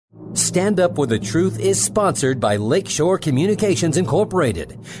Stand Up for the Truth is sponsored by Lakeshore Communications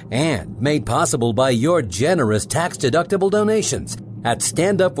Incorporated and made possible by your generous tax-deductible donations at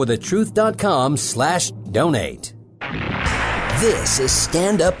standupforthetruth.com/donate. This is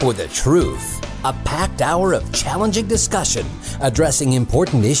Stand Up for the Truth, a packed hour of challenging discussion addressing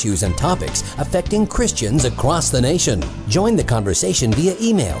important issues and topics affecting Christians across the nation. Join the conversation via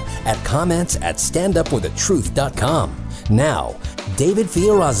email at comments@standupforthetruth.com. Now, David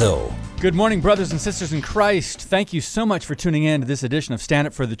Fiorazzo. Good morning, brothers and sisters in Christ. Thank you so much for tuning in to this edition of Stand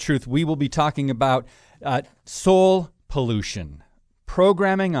Up for the Truth. We will be talking about soul pollution,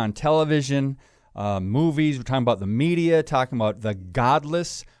 programming on television, movies. We're talking about the media, talking about the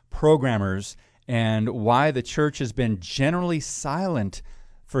godless programmers, and why the church has been generally silent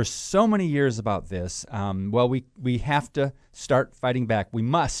for so many years about this. We have to start fighting back. We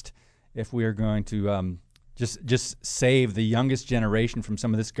must, if we are going to just save the youngest generation from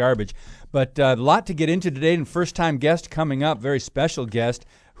some of this garbage. But a lot to get into today, and first-time guest coming up, very special guest,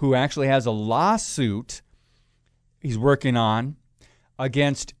 who actually has a lawsuit he's working on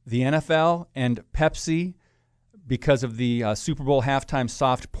against the NFL and Pepsi because of the Super Bowl halftime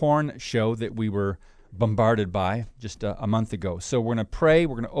soft porn show that we were bombarded by just a month ago. So we're going to pray,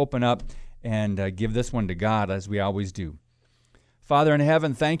 we're going to open up, and give this one to God, as we always do. Father in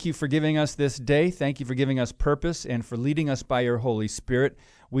heaven, thank you for giving us this day. Thank you for giving us purpose and for leading us by your Holy Spirit.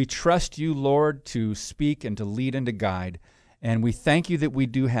 We trust you, Lord, to speak and to lead and to guide. And we thank you that we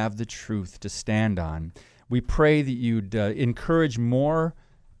do have the truth to stand on. We pray that you'd encourage more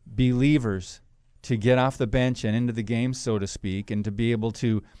believers to get off the bench and into the game, so to speak, and to be able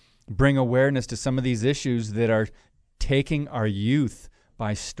to bring awareness to some of these issues that are taking our youth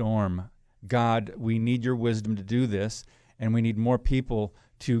by storm. God, we need your wisdom to do this, and we need more people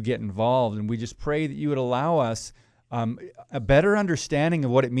to get involved. And we just pray that you would allow us a better understanding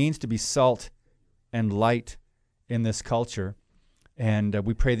of what it means to be salt and light in this culture. And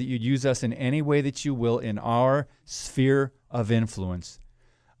we pray that you'd use us in any way that you will in our sphere of influence.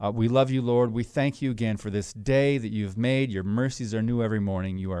 We love you, Lord. We thank you again for this day that you've made. Your mercies are new every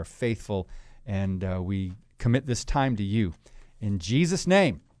morning. You are faithful, and we commit this time to you. In Jesus'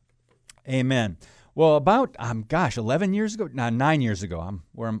 name, amen. Well, about, 11 years ago, 9 years ago,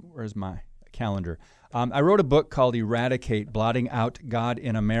 where's my calendar? I wrote a book called Eradicate, Blotting Out God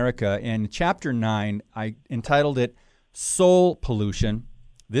in America. In chapter 9, I entitled it Soul Pollution.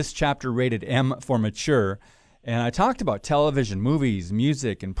 This chapter rated M for mature. And I talked about television, movies,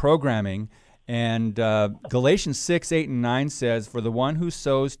 music, and programming. And Galatians 6, 8, and 9 says, "For the one who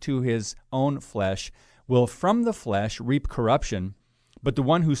sows to his own flesh will from the flesh reap corruption, but the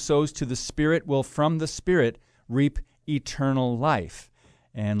one who sows to the Spirit will from the Spirit reap eternal life.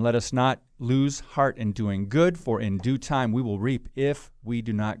 And let us not lose heart in doing good, for in due time we will reap if we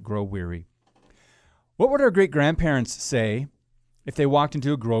do not grow weary." What would our great-grandparents say if they walked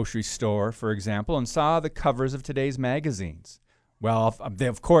into a grocery store, for example, and saw the covers of today's magazines? Well,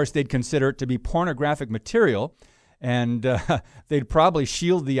 of course, they'd consider it to be pornographic material, and they'd probably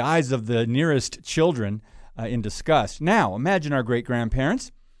shield the eyes of the nearest children in disgust. Now, imagine our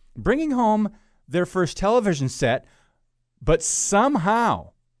great-grandparents bringing home their first television set, but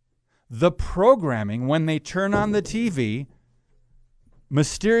somehow the programming, when they turn on the TV,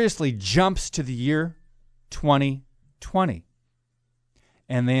 mysteriously jumps to the year 2020.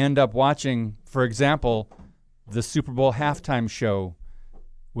 And they end up watching, for example, the Super Bowl halftime show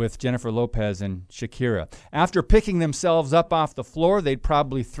with Jennifer Lopez and Shakira. After picking themselves up off the floor, they'd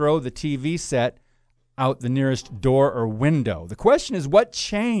probably throw the TV set out the nearest door or window. The question is, what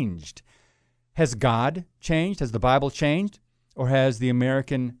changed? Has God changed? Has the Bible changed? Or has the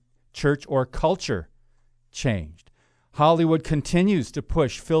American church or culture changed? Hollywood continues to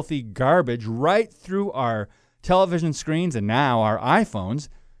push filthy garbage right through our television screens and now our iPhones,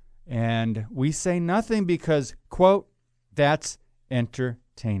 and we say nothing because, quote, that's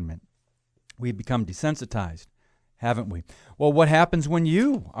entertainment. We've become desensitized, haven't we? Well, what happens when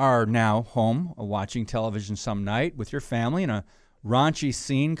you are now home watching television some night with your family and a raunchy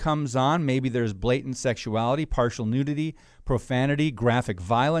scene comes on? Maybe there's blatant sexuality, partial nudity, profanity, graphic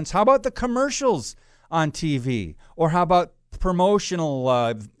violence. How about the commercials on TV? Or how about promotional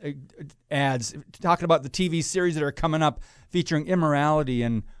ads talking about the TV series that are coming up featuring immorality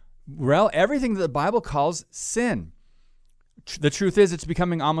and everything that the Bible calls sin? The truth is, it's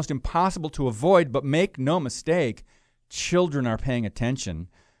becoming almost impossible to avoid, but make no mistake, children are paying attention,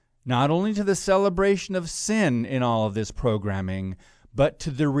 not only to the celebration of sin in all of this programming, but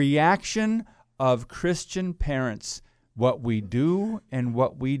to the reaction of Christian parents, what we do and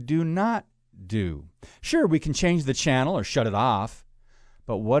what we do not do. Sure, we can change the channel or shut it off,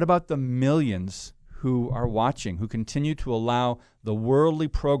 But what about the millions who are watching, who continue to allow the worldly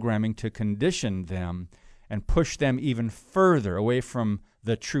programming to condition them and push them even further away from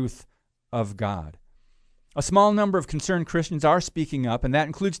the truth of God? A small number of concerned Christians are speaking up, and that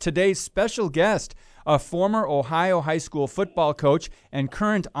includes today's special guest, a former Ohio high school football coach and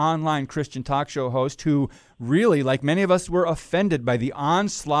current online Christian talk show host who really, like many of us, were offended by the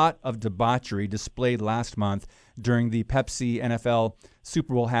onslaught of debauchery displayed last month during the Pepsi NFL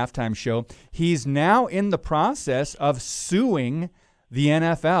Super Bowl halftime show. He's now in the process of suing the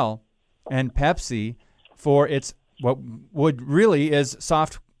NFL and Pepsi for its what would really is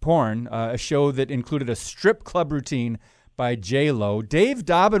soft porn, a show that included a strip club routine by J-Lo. Dave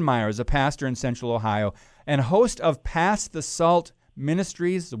Daubenmire is a pastor in Central Ohio and host of Pass the Salt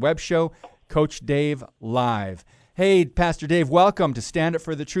Ministries, the web show, Coach Dave Live. Hey, Pastor Dave, welcome to Stand Up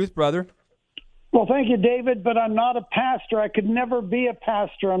for the Truth, brother. Well, thank you, David, but I'm not a pastor. I could never be a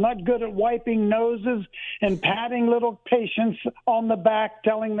pastor. I'm not good at wiping noses and patting little patients on the back,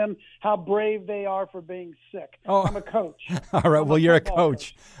 telling them how brave they are for being sick. Oh. I'm a coach. All right, well, you're a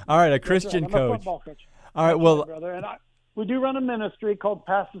coach. All right, a Christian That's right. I'm coach. a football coach. All right, That's well, right, brother. And we do run a ministry called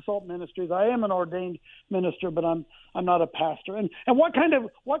Pass the Salt Ministries. I am an ordained minister, but I'm not a pastor. And what kind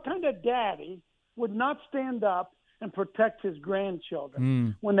of daddy would not stand up and protect his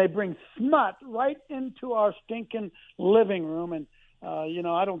grandchildren when they bring smut right into our stinking living room? And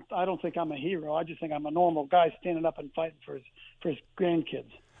I don't think I'm a hero. I just think I'm a normal guy standing up and fighting for his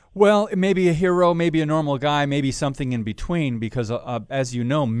grandkids. Well, maybe a hero, maybe a normal guy, maybe something in between, because as you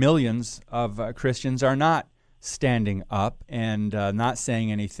know, millions of Christians are not standing up and not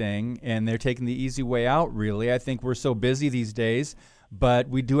saying anything, and they're taking the easy way out, really. I think we're so busy these days, but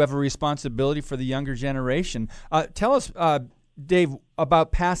we do have a responsibility for the younger generation. Tell us, Dave,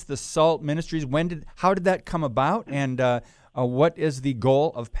 about Pass the Salt Ministries. How did that come about, and what is the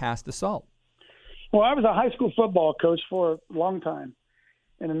goal of Pass the Salt? Well, I was a high school football coach for a long time.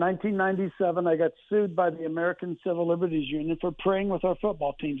 And in 1997, I got sued by the American Civil Liberties Union for praying with our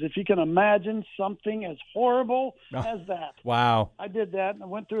football teams. If you can imagine something as horrible as that. Wow. I did that, and I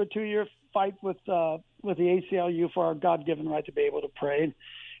went through a 2-year fight with the ACLU for our God-given right to be able to pray. And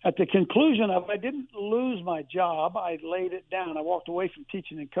at the conclusion of it, I didn't lose my job. I laid it down. I walked away from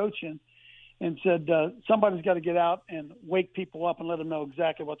teaching and coaching and said, somebody's got to get out and wake people up and let them know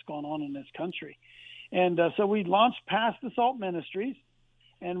exactly what's going on in this country. And so we launched Pass the Salt Ministries.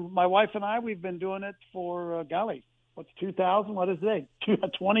 And my wife and I, we've been doing it for, what's 2000? What is it?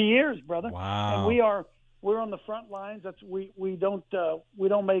 20 years, brother. Wow. And we're on the front lines. We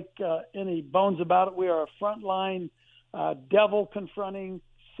don't make any bones about it. We are a frontline, devil confronting,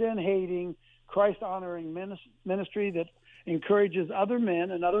 sin hating, Christ honoring ministry that encourages other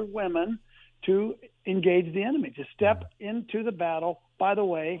men and other women to engage the enemy, to step into the battle, by the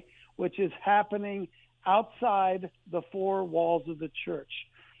way, which is happening outside the four walls of the church.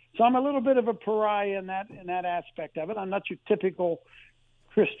 So I'm a little bit of a pariah in that aspect of it. I'm not your typical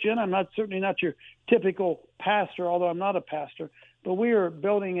Christian. I'm certainly not your typical pastor, although I'm not a pastor. But we are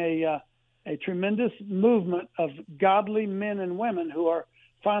building a tremendous movement of godly men and women who are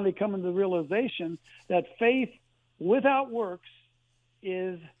finally coming to the realization that faith without works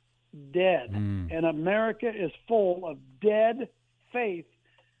is dead. And America is full of dead faith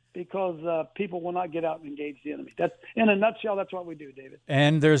because people will not get out and engage the enemy. That's, in a nutshell, that's what we do, David.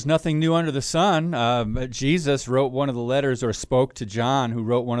 And there's nothing new under the sun. Jesus wrote one of the letters, or spoke to John, who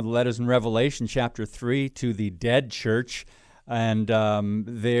wrote one of the letters in Revelation chapter 3 to the dead church. And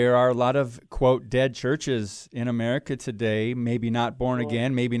there are a lot of, quote, dead churches in America today, maybe not born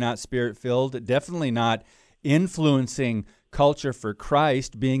again, maybe not spirit-filled, definitely not influencing culture for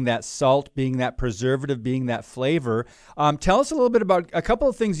Christ, being that salt, being that preservative, being that flavor. Tell us a little bit about a couple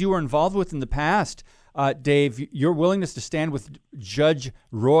of things you were involved with in the past, Dave. Your willingness to stand with Judge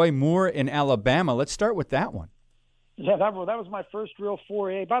Roy Moore in Alabama. Let's start with that one. Yeah, that was my first real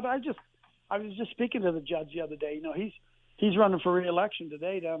foray. But I was just speaking to the judge the other day. You know, he's running for re-election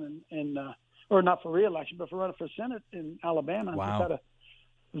today down in or not for re-election, but for running for Senate in Alabama. Wow.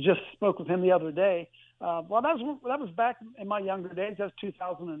 Just spoke with him the other day. Well, that was back in my younger days. That was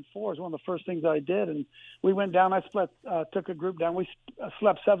 2004. It was one of the first things I did, and we went down. I took a group down. We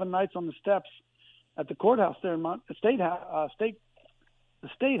slept 7 nights on the steps at the courthouse there in the state house.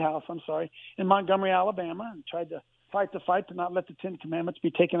 I'm sorry, in Montgomery, Alabama, and tried to fight the fight to not let the 10 Commandments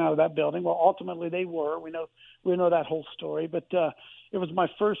be taken out of that building. Well, ultimately they were. We know that whole story, but it was my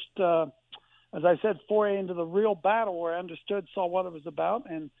first, as I said, foray into the real battle where I saw what it was about,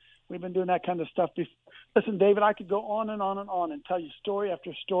 and We've been doing that kind of stuff before. Listen, David, I could go on and on and on and tell you story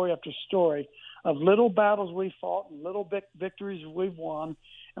after story after story of little battles we fought and little victories we've won.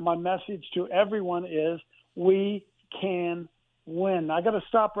 And my message to everyone is we can win. I got to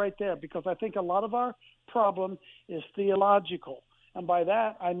stop right there because I think a lot of our problem is theological. And by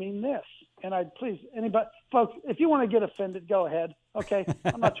that, I mean this. And please, anybody, folks, if you want to get offended, go ahead. Okay?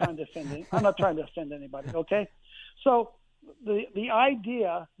 I'm not trying to offend anybody. Okay? So the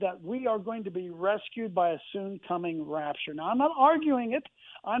idea that we are going to be rescued by a soon coming rapture. Now, I'm not arguing it.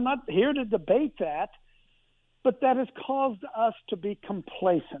 I'm not here to debate that. But that has caused us to be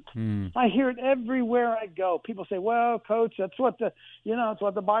complacent. I hear it everywhere I go. People say, "Well, Coach, that's what it's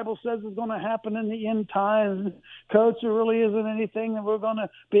what the Bible says is going to happen in the end times. Coach, there really isn't anything that we're going to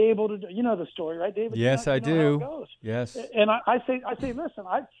be able to do." You know the story, right, David? Yes, I do. How it goes. Yes. And I say, listen,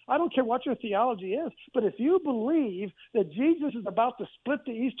 I don't care what your theology is, but if you believe that Jesus is about to split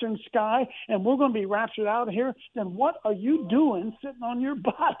the eastern sky and we're going to be raptured out of here, then what are you doing sitting on your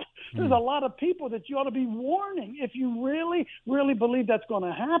butt? There's a lot of people that you ought to be warning. If you really, really believe that's going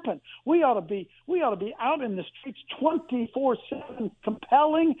to happen, we ought to be out in the streets 24/7,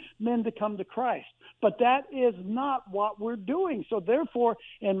 compelling men to come to Christ. But that is not what we're doing. So therefore,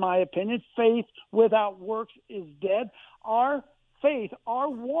 in my opinion, faith without works is dead. Our faith, our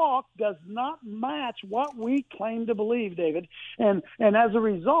walk does not match what we claim to believe, David. And as a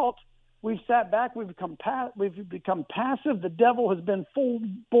result, we've sat back, we've become passive. The devil has been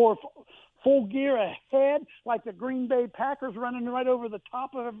full gear ahead, like the Green Bay Packers running right over the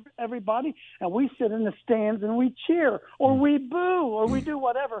top of everybody, and we sit in the stands and we cheer, or we boo, or we do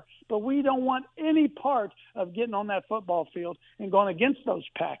whatever, but we don't want any part of getting on that football field and going against those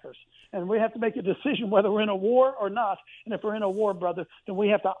Packers. And we have to make a decision whether we're in a war or not, and if we're in a war, brother, then we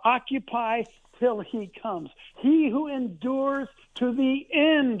have to occupy till he comes. He who endures to the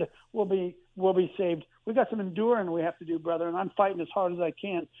end will be saved. We got some enduring we have to do, brother, and I'm fighting as hard as I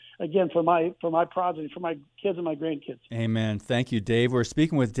can, again, for my progeny, for my kids and my grandkids. Amen. Thank you, Dave. We're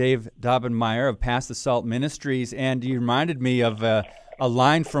speaking with Dave Daubenmire of Pass the Salt Ministries, and you reminded me of a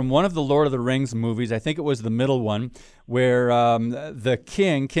line from one of the Lord of the Rings movies. I think it was the middle one, where the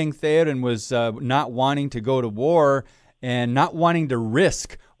King Theoden, was not wanting to go to war and not wanting to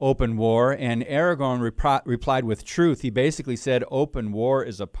risk open war, and Aragorn replied with truth. He basically said, open war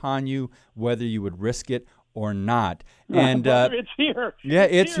is upon you, whether you would risk it or not. And it's here. Yeah,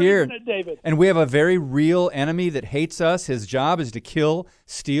 it's here. Isn't it, David? And we have a very real enemy that hates us. His job is to kill,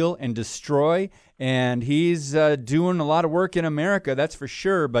 steal, and destroy, and he's doing a lot of work in America, that's for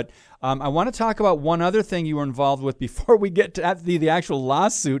sure. But I want to talk about one other thing you were involved with before we get to the actual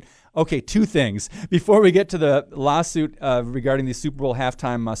lawsuit. Okay, two things. Before we get to the lawsuit regarding the Super Bowl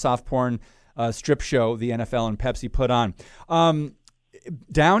halftime soft porn strip show the NFL and Pepsi put on.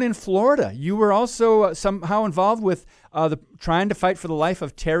 Down in Florida, you were also somehow involved with trying to fight for the life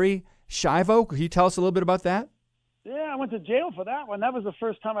of Terry Schiavo. Can you tell us a little bit about that? Yeah, I went to jail for that one. That was the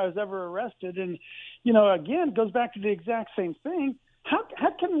first time I was ever arrested. And, again, it goes back to the exact same thing. How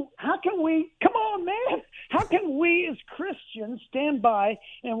can we, come on, man, how can we as Christians stand by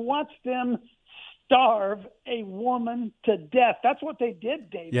and watch them starve a woman to death? That's what they did,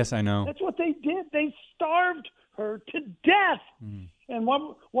 David. Yes, I know. That's what they did. They starved her to death. And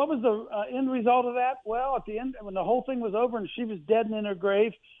what was the end result of that? Well, at the end, when the whole thing was over and she was dead and in her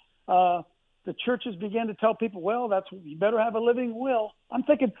grave, the churches began to tell people, well, you better have a living will. I'm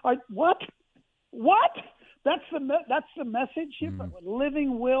thinking, what? That's the message here.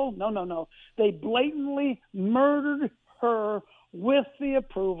 Living will? No. They blatantly murdered her with the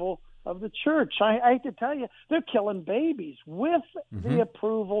approval of the church. I hate to tell you, they're killing babies with the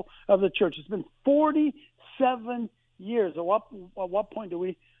approval of the church. It's been 47 years. At what point do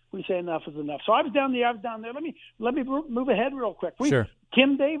we say enough is enough? So I was down there. Let me move ahead real quick. Sure.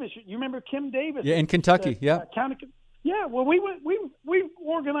 Kim Davis. You remember Kim Davis? Yeah, in Kentucky. Yeah, well, we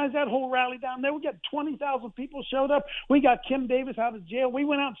organized that whole rally down there. We got 20,000 people showed up. We got Kim Davis out of jail. We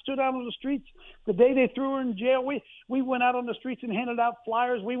went out and stood out on the streets the day they threw her in jail. We went out on the streets and handed out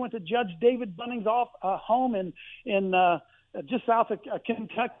flyers. We went to Judge David Bunning's home in just south of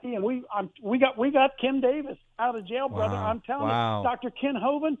Kentucky, and we got Kim Davis out of jail, brother. Wow. I'm telling Wow. you, Dr. Ken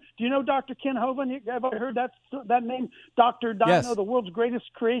Hovind. Do you know Dr. Ken Hovind? Have I heard that name? Dr. Dino, Yes. the world's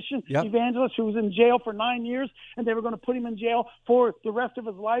greatest creation Yep. evangelist, who was in jail for 9 years, and they were going to put him in jail for the rest of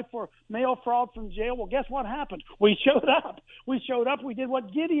his life for mail fraud from jail. Well, guess what happened? We showed up. We did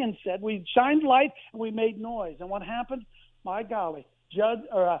what Gideon said. We shined light and we made noise. And what happened? My golly,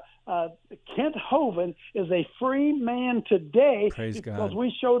 Kent Hovind is a free man today. Praise because God.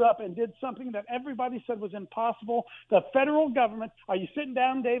 we showed up and did something that everybody said was impossible. The federal government, are you sitting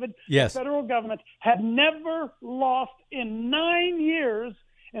down, David? Yes. The federal government had never lost in 9 years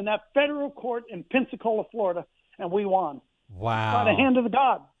in that federal court in Pensacola, Florida, and we won. Wow. By the hand of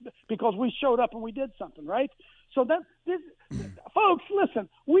God, because we showed up and we did something, right? So folks, listen,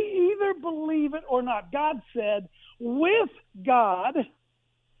 we either believe it or not. God said, with God,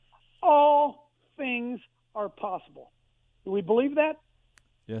 all things are possible. Do we believe that?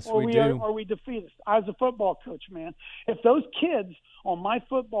 Yes, or we do. Are we defeatist? I was a football coach, man. If those kids on my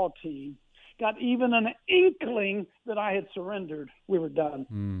football team got even an inkling that I had surrendered, we were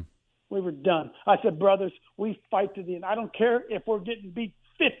done. We were done. I said, brothers, we fight to the end. I don't care if we're getting beat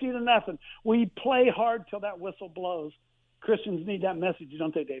 50-0. We play hard till that whistle blows. Christians need that message,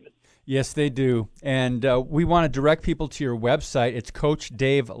 don't they, David? Yes, they do. And we want to direct people to your website. It's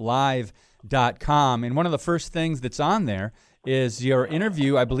CoachDaveLive.com. And one of the first things that's on there is your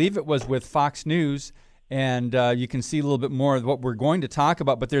interview. I believe it was with Fox News. And you can see a little bit more of what we're going to talk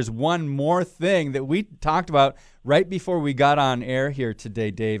about. But there's one more thing that we talked about right before we got on air here today,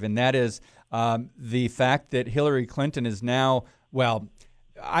 Dave, and that is the fact that Hillary Clinton is now, well,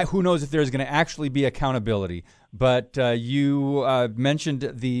 who knows if there's going to actually be accountability. But you mentioned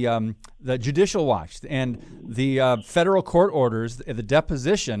the Judicial Watch and the federal court orders, the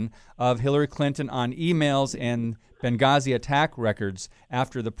deposition of Hillary Clinton on emails and Benghazi attack records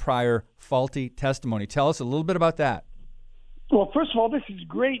after the prior faulty testimony. Tell us a little bit about that. Well, first of all, this is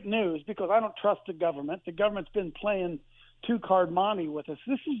great news because I don't trust the government. The government's been playing two-card monte with us.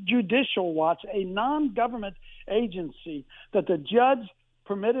 This is Judicial Watch, a non-government agency that the judge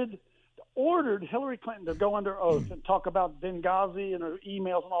ordered Hillary Clinton to go under oath and talk about Benghazi and her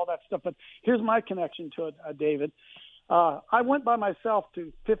emails and all that stuff. But here's my connection to it, David. I went by myself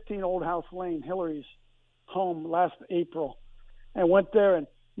to 15 Old House Lane, Hillary's home, last April, and went there and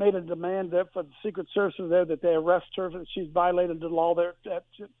made a demand there for the Secret Service there that they arrest her. That she's violated the law there. At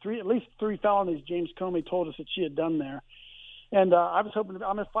least 3 felonies, James Comey told us that she had done there. And I was hoping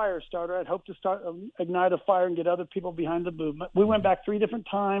I'm a fire starter. I'd hope to ignite a fire and get other people behind the movement. We went back 3 different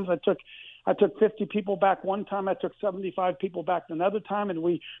times. I took 50 people back one time. I took 75 people back another time, and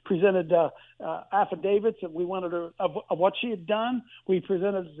we presented affidavits that we wanted her of what she had done. We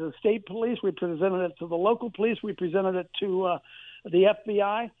presented it to the state police. We presented it to the local police. We presented it to the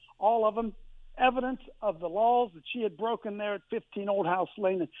FBI. All of them evidence of the laws that she had broken there at 15 Old House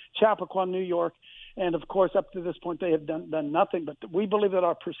Lane in Chappaqua, New York. And of course, up to this point, they have done nothing. But we believe that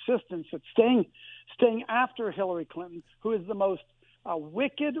our persistence at staying after Hillary Clinton, who is the most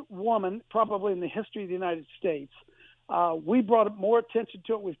wicked woman probably in the history of the United States, we brought more attention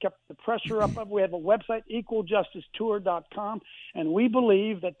to it. We've kept the pressure up. We have a website, equaljustice.tour.com, and we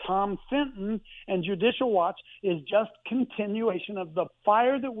believe that Tom Fenton and Judicial Watch is just continuation of the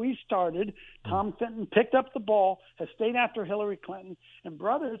fire that we started. Tom Fenton picked up the ball, has stayed after Hillary Clinton, and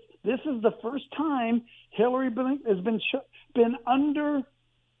brothers, this is the first time Hillary has been under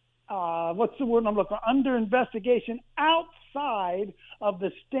what's the word I'm looking for? Under investigation outside of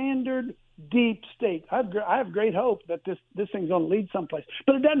the standard deep state. I have great hope that this thing's going to lead someplace.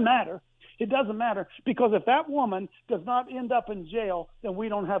 But it doesn't matter. It doesn't matter because if that woman does not end up in jail, then we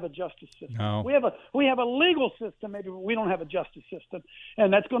don't have a justice system. No. We have a legal system, maybe, but we don't have a justice system.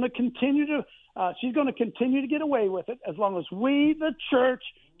 And that's going to continue to she's going to continue to get away with it as long as we, the church,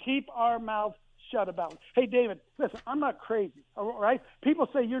 keep our mouths shut about it. Hey, David, listen, I'm not crazy, all right? People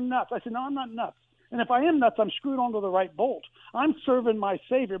say you're nuts. I said, no, I'm not nuts. And if I am nuts, I'm screwed onto the right bolt. I'm serving my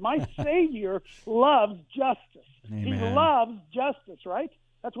Savior. My Savior loves justice. Amen. He loves justice, right?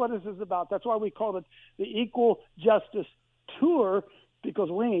 That's what this is about. That's why we call it the Equal Justice Tour,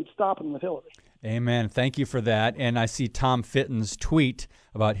 because we ain't stopping with Hillary. Amen. Thank you for that. And I see Tom Fitton's tweet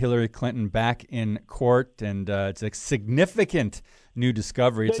about Hillary Clinton back in court, and it's a significant new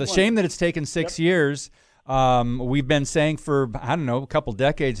discovery. It's a shame that it's taken 6 years. We've been saying for, a couple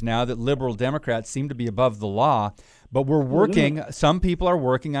decades now that liberal Democrats seem to be above the law, but we're working, some people are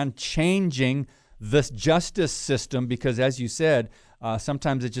working on changing this justice system because, as you said,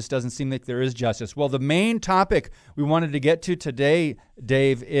 sometimes it just doesn't seem like there is justice. Well, the main topic we wanted to get to today,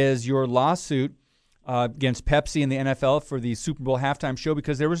 Dave, is your lawsuit against Pepsi and the NFL for the Super Bowl halftime show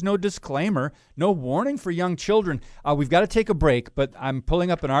because there was no disclaimer, no warning for young children. We've got to take a break, but I'm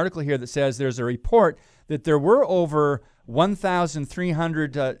pulling up an article here that says there's a report that there were over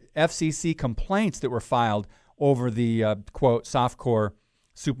 1,300 FCC complaints that were filed over the, quote, softcore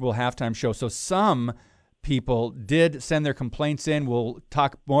Super Bowl halftime show. So some people did send their complaints in. We'll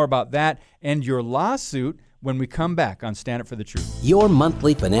talk more about that and your lawsuit, when we come back on Stand Up for the Truth. Your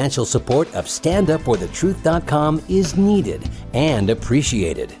monthly financial support of StandUpForTheTruth.com is needed and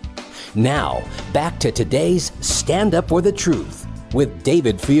appreciated. Now, back to today's Stand Up for the Truth with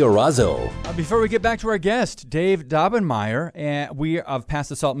David Fiorazzo. Before we get back to our guest, Dave Daubenmire, and we of Pass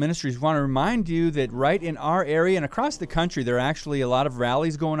the Salt Ministries want to remind you that right in our area and across the country, there are actually a lot of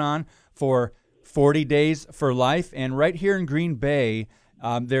rallies going on for 40 Days for Life. And right here in Green Bay,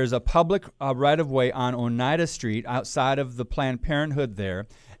 there's a public right-of-way on Oneida Street outside of the Planned Parenthood there.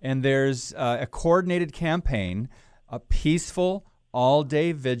 And there's a coordinated campaign, a peaceful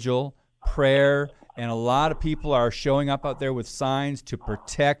all-day vigil, prayer, and a lot of people are showing up out there with signs to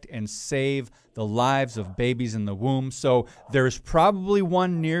protect and save the lives of babies in the womb. So there's probably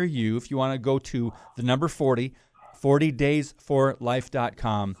one near you if you want to go to the number 40,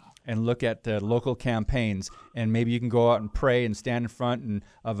 40daysforlife.com, and look at local campaigns. And maybe you can go out and pray and stand in front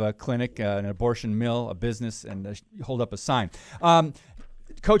of a clinic, an abortion mill, a business, and hold up a sign.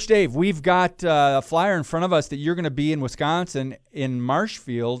 Coach Dave, we've got a flyer in front of us that you're going to be in Wisconsin in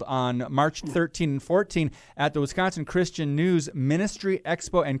Marshfield on March 13 and 14 at the Wisconsin Christian News Ministry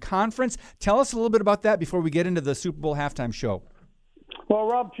Expo and Conference. Tell us a little bit about that before we get into the Super Bowl halftime show. Well,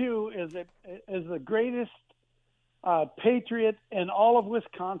 Rob Pugh is the greatest patriot in all of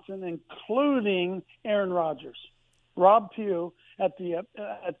Wisconsin, including Aaron Rodgers. Rob Pugh at the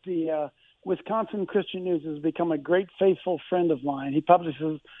Wisconsin Christian News has become a great faithful friend of mine. He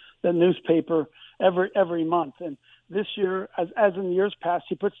publishes the newspaper every month, and this year, as in years past,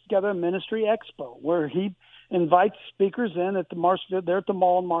 he puts together a ministry expo where he invites speakers in at the Marshfield. They're at the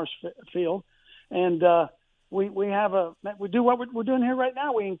mall in Marshfield, and we do what we're doing here right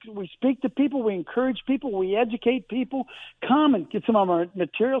now. We speak to people, we encourage people, we educate people. Come and get some of our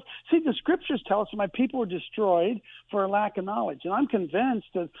materials. See, the scriptures tell us that my people were destroyed for a lack of knowledge, and I'm convinced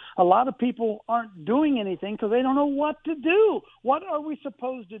that a lot of people aren't doing anything because they don't know what to do. What are we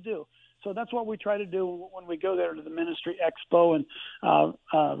supposed to do? So that's what we try to do when we go there to the Ministry Expo. And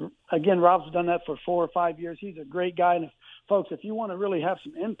again, Rob's done that for 4 or 5 years. He's a great guy. And folks, if you want to really have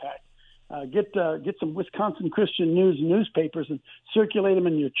some impact, get some Wisconsin Christian News newspapers and circulate them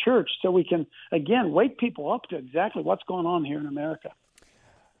in your church so we can, again, wake people up to exactly what's going on here in America.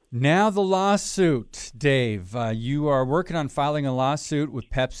 Now the lawsuit, Dave. You are working on filing a lawsuit with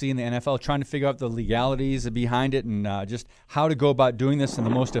Pepsi and the NFL, trying to figure out the legalities behind it and just how to go about doing this in the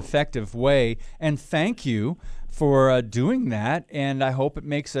most effective way. And thank you for doing that, and I hope it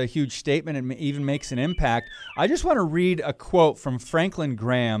makes a huge statement and even makes an impact. I just want to read a quote from Franklin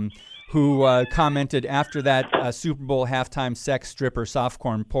Graham, who commented after that Super Bowl halftime sex stripper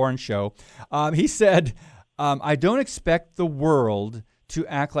softcore porn show. He said, I don't expect the world to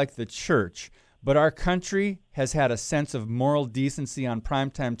act like the church, but our country has had a sense of moral decency on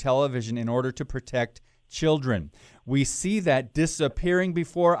primetime television in order to protect children. We see that disappearing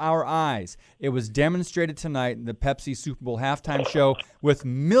before our eyes. It was demonstrated tonight in the Pepsi Super Bowl halftime show with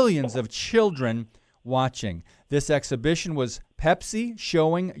millions of children watching. This exhibition was Pepsi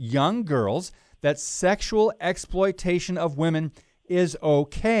showing young girls that sexual exploitation of women is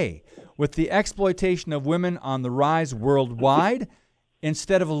okay. With the exploitation of women on the rise worldwide,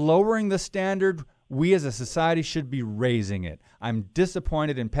 instead of lowering the standard, we as a society should be raising it. I'm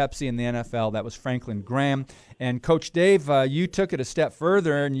disappointed in Pepsi and the NFL. That was Franklin Graham. And Coach Dave, you took it a step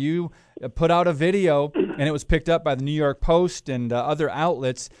further and you put out a video, and it was picked up by the New York Post and other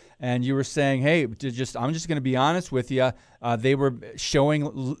outlets. And you were saying, hey, I'm just going to be honest with you. They were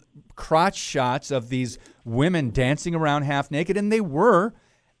showing crotch shots of these women dancing around half naked, and they were.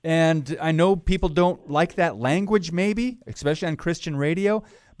 And I know people don't like that language maybe, especially on Christian radio.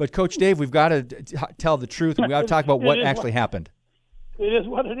 But, Coach Dave, we've got to tell the truth, and we've got to talk about what actually happened. It is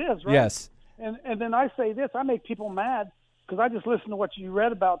what it is, right? Yes. And then I say this. I make people mad because I just listened to what you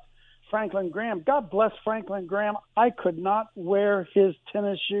read about Franklin Graham. God bless Franklin Graham. I could not wear his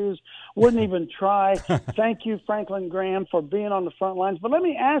tennis shoes, wouldn't even try. Thank you, Franklin Graham, for being on the front lines. But let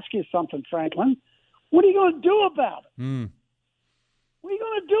me ask you something, Franklin. What are you going to do about it? What are you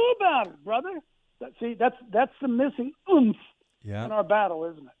going to do about it, brother? See, that's the missing oomph in our battle,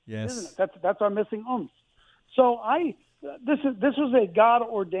 isn't it? Yes. Isn't it? That's our missing oomph. So this was a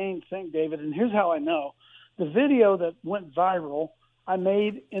God-ordained thing, David, and here's how I know. The video that went viral, I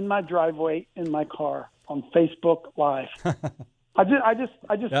made in my driveway in my car on Facebook Live. I just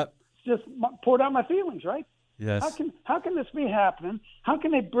poured out my feelings, right? Yes. How can this be happening? How can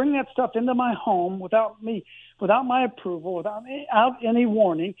they bring that stuff into my home without my approval, without any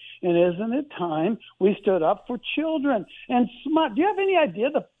warning? And isn't it time we stood up for children? And do you have any idea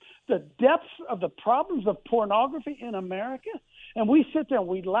the depths of the problems of pornography in America, and we sit there and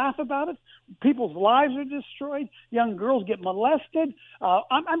we laugh about it. People's lives are destroyed. Young girls get molested.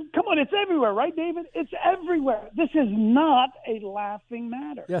 Come on, it's everywhere, right, David? It's everywhere. This is not a laughing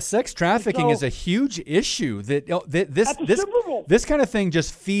matter. Yeah, sex trafficking is a huge issue. This kind of thing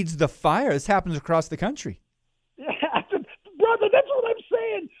just feeds the fire. This happens across the country. Yeah, brother, that's what I'm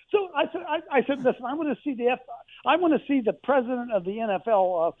saying. So I said, listen, I want to see the president of the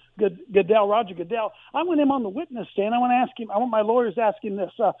NFL, Goodell, Roger Goodell. I want him on the witness stand. I want to ask him. I want my lawyers asking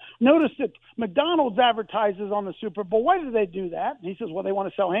this. Notice that McDonald's advertises on the Super Bowl. Why do they do that? And he says, well, they want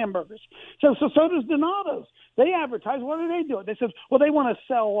to sell hamburgers. So does Donato's. They advertise. What do they do? They says, well, they want to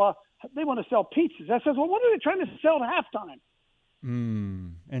sell pizzas. I says, well, what are they trying to sell at halftime?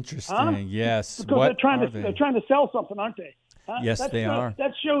 Interesting. Huh? Yes. Because they're trying to sell something, aren't they? Yes, they are.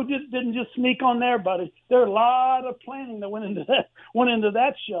 That show didn't just sneak on there, buddy. There are a lot of planning that went into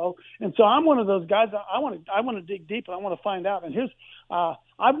that show. And so I'm one of those guys. I want to dig deep and I want to find out. And here's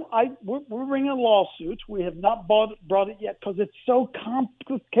we're bringing a lawsuit. We have not brought it yet because it's so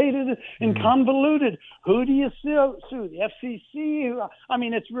complicated and convoluted. Who do you sue? The FCC? I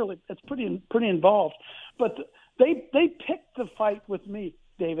mean, it's pretty involved. But they picked the fight with me,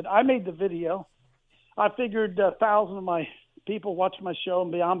 David. I made the video. I figured 1,000 of my people watch my show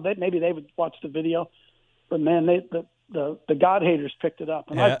and beyond. Maybe they would watch the video, but man, the God haters picked it up.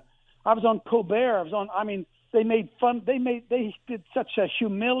 And I was on Colbert. They made fun. They did such a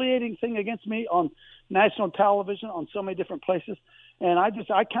humiliating thing against me on national television on so many different places. And I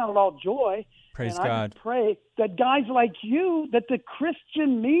count it all joy. Praise and God. I pray that guys like you, that the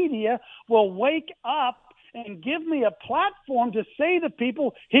Christian media will wake up and give me a platform to say to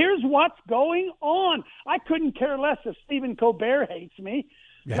people, here's what's going on. I couldn't care less if Stephen Colbert hates me.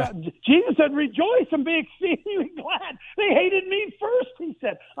 Yeah. Jesus said, rejoice and be exceedingly glad. They hated me first, he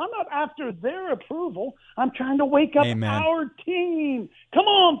said. I'm not after their approval. I'm trying to wake up our team. Come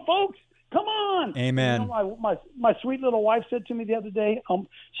on, folks. Come on. Amen. You know, my sweet little wife said to me the other day,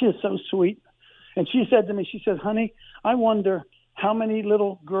 she is so sweet. And she said to me, she said, honey, I wonder how many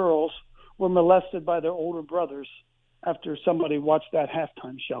little girls were molested by their older brothers after somebody watched that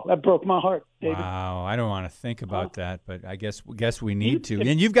halftime show. That broke my heart, David. Wow, I don't want to think about that, but I guess we need to.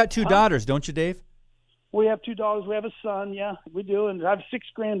 And you've got two daughters, don't you, Dave? We have two daughters. We have a son. Yeah, we do. And I have 6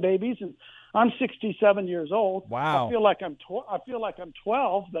 grandbabies, and I'm 67 years old. Wow. I feel like I'm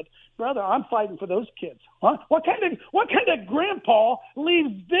 12, but brother, I'm fighting for those kids. Huh? What kind of grandpa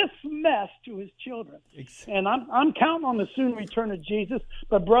leaves this mess to his children? And I'm counting on the soon return of Jesus.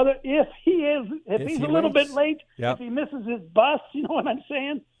 But brother, if he's a little bit late, if he misses his bus, you know what I'm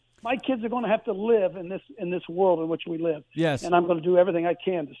saying? My kids are going to have to live in this world in which we live. Yes. And I'm going to do everything I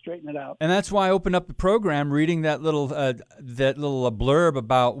can to straighten it out. And that's why I opened up the program reading that little blurb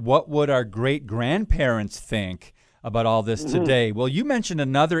about what would our great-grandparents think about all this today. Well, you mentioned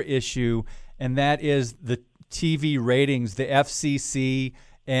another issue, and that is the TV ratings, the FCC.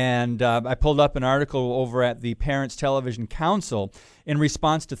 And I pulled up an article over at the Parents Television Council in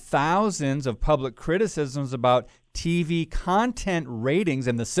response to thousands of public criticisms about TV content ratings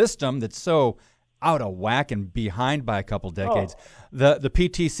and the system that's so out of whack and behind by a couple decades. The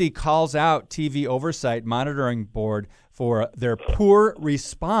PTC calls out TV Oversight Monitoring Board for their poor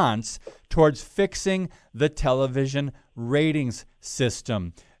response towards fixing the television ratings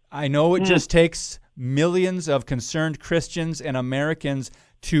system. I know it just takes millions of concerned Christians and Americans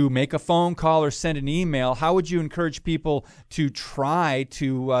to make a phone call or send an email. How would you encourage people to try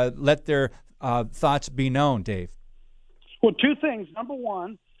to let their thoughts be known, Dave? Well, 2 things. Number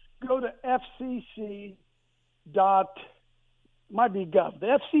 1, go to FCC. Might be gov.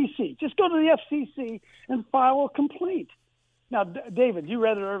 The FCC. Just go to the FCC and file a complaint. Now, David, you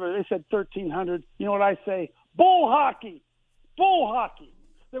read it earlier. They said 1,300. You know what I say? Bull hockey. Bull hockey.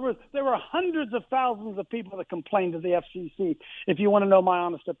 There were hundreds of thousands of people that complained to the FCC, if you want to know my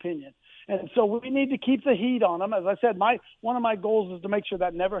honest opinion. And so we need to keep the heat on them. As I said, one of my goals is to make sure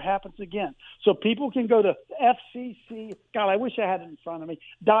that never happens again. So people can go to FCC. God, I wish I had it in front of me.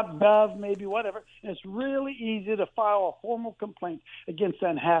 .gov, maybe, whatever. And it's really easy to file a formal complaint against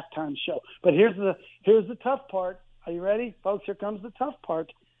that halftime show. But here's the tough part. Are you ready, folks? Here comes the tough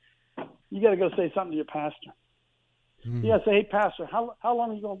part. You got to go say something to your pastor. Yeah, say, hey, Pastor, how long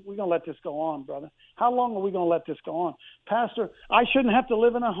are we going to let this go on, brother? How long are we going to let this go on? Pastor, I shouldn't have to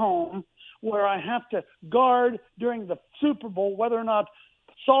live in a home where I have to guard during the Super Bowl whether or not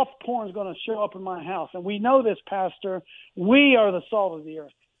soft porn is going to show up in my house. And we know this, Pastor. We are the salt of the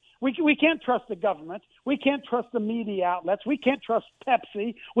earth. We can't trust the government. We can't trust the media outlets. We can't trust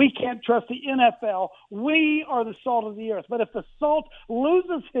Pepsi. We can't trust the NFL. We are the salt of the earth. But if the salt loses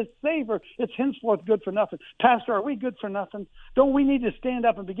us his savor, it's henceforth good for nothing. Pastor, are we good for nothing? Don't we need to stand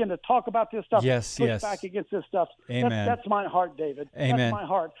up and begin to talk about this stuff? Yes, push yes. back against this stuff. Amen. That's my heart, David. Amen. That's my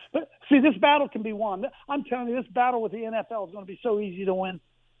heart. But see, this battle can be won. I'm telling you, this battle with the NFL is going to be so easy to win.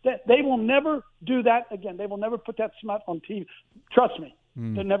 They will never do that again. They will never put that smut on TV. Trust me.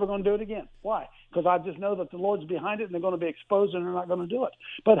 They're never going to do it again. Why? Because I just know that the Lord's behind it and they're going to be exposed and they're not going to do it.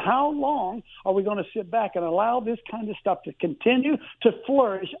 But how long are we going to sit back and allow this kind of stuff to continue to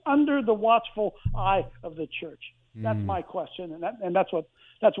flourish under the watchful eye of the church? That's my question, and that's what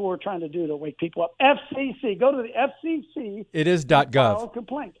we're trying to do to wake people up. FCC, go to the FCC. It is .gov. .gov.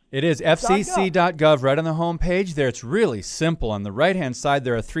 Complaint. It is FCC.gov, right on the home page there. It's really simple. On the right-hand side,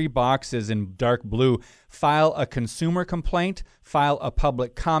 there are 3 boxes in dark blue. File a consumer complaint, file a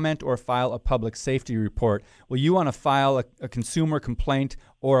public comment, or file a public safety report. Well, you want to file a consumer complaint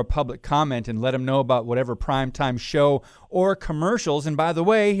or a public comment and let them know about whatever primetime show or commercials. And by the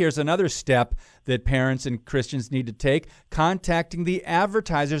way, here's another step that parents and Christians need to take: contacting the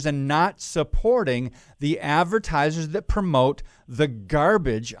advertisers and not supporting the advertisers that promote the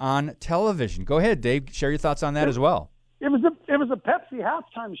garbage on television. Go ahead, Dave. Share your thoughts on that as well. It was a Pepsi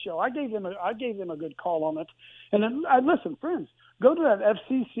halftime show. I gave them a good call on it. And then, listen, friends, go to that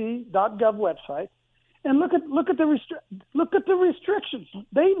FCC.gov website and look at the restrictions.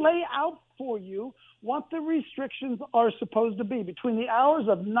 They lay out for you what the restrictions are supposed to be between the hours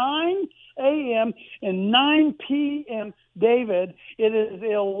of 9 a.m. and 9 p.m. David, it is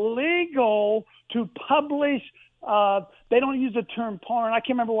illegal to publish. They don't use the term porn. I can't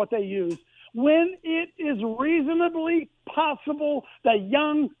remember what they use. When it is reasonably possible that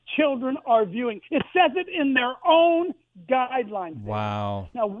young children are viewing. It says it in their own guidelines. Wow.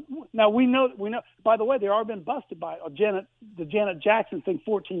 Now we know. By the way, they already been busted by the Janet Jackson thing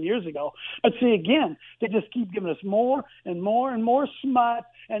 14 years ago. But see, again, they just keep giving us more and more and more smut,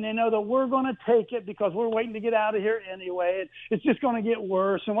 and they know that we're going to take it because we're waiting to get out of here anyway. And it's just going to get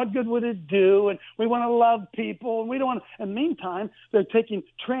worse. And what good would it do? And we want to love people, and we don't want. And meantime, they're taking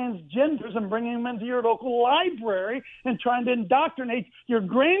transgenders and bringing them into your local library and trying to indoctrinate your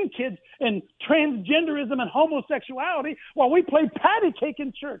grandkids in transgenderism and homosexuality while we play patty cake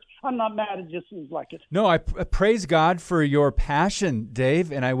in church. I'm not mad. It just seems like it. No, I praise God for your passion,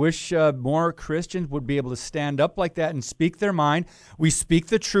 Dave, and I wish more Christians would be able to stand up like that and speak their mind. We speak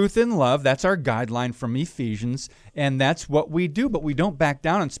the truth in love. That's our guideline from Ephesians, and that's what we do, but we don't back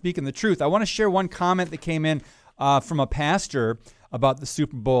down on speaking the truth. I want to share one comment that came in from a pastor about the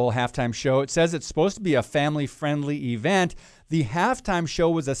Super Bowl halftime show. It says it's supposed to be a family-friendly event. The halftime show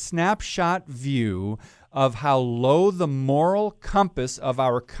was a snapshot view of how low the moral compass of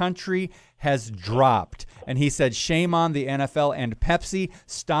our country has dropped. And he said, shame on the NFL and Pepsi.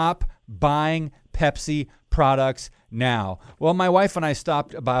 Stop buying Pepsi products now. Well, my wife and I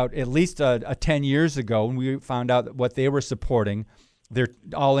stopped about at least 10 years ago when we found out what they were supporting. They're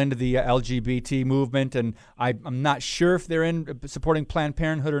all into the LGBT movement, and I'm not sure if they're in supporting Planned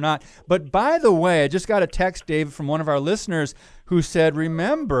Parenthood or not. But by the way, I just got a text, Dave, from one of our listeners who said,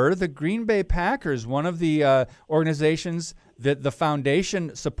 remember the Green Bay Packers, one of the organizations that the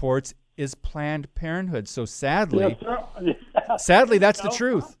foundation supports is Planned Parenthood. So sadly, sadly, that's the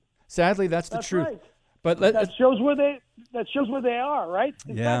truth. Sadly, that's the truth. Right. But that shows where they are, right?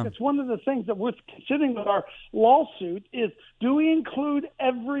 In Yeah. fact, it's one of the things that we're considering with our lawsuit is, do we include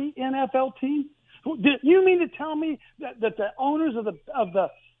every NFL team? Do you mean to tell me that the owners of the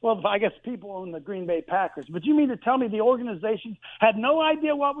well, I guess people own the Green Bay Packers, but you mean to tell me the organizations had no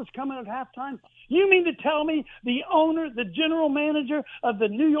idea what was coming at halftime? You mean to tell me the owner, the general manager of the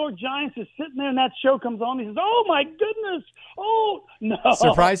New York Giants is sitting there and that show comes on, he says, oh my goodness, oh no.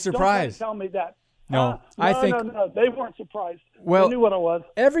 Surprise. Don't tell me that. No, I think no, they weren't surprised. Well, they knew what it was.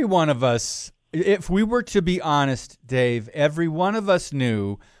 Every one of us, if we were to be honest, Dave, every one of us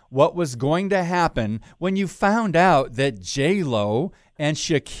knew what was going to happen when you found out that J-Lo and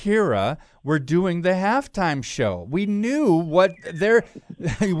Shakira were doing the halftime show. We knew what their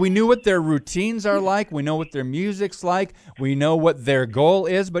routines are like. We know what their music's like. We know what their goal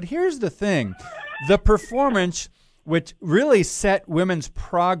is. But here's the thing. The performance, which really set women's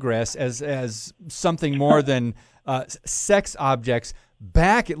progress as something more than sex objects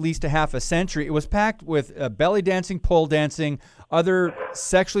back at least a half a century. It was packed with belly dancing, pole dancing, other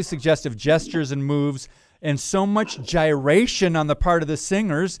sexually suggestive gestures and moves, and so much gyration on the part of the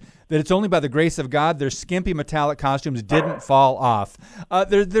singers that it's only by the grace of God their skimpy metallic costumes didn't fall off.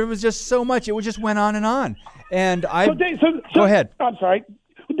 There was just so much. It just went on and on. And go ahead. I'm sorry.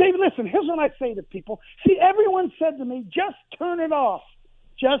 David, listen, here's what I say to people. See, everyone said to me, just turn it off.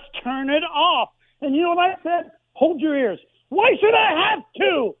 Just turn it off. And you know what I said? Hold your ears. Why should I have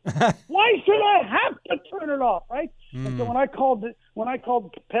to? Why should I have to turn it off, right? And so when I called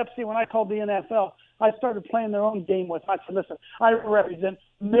Pepsi, when I called the NFL, I started playing their own game with them. I said, listen, I represent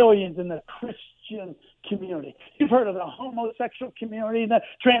millions in the Christian community. You've heard of the homosexual community, the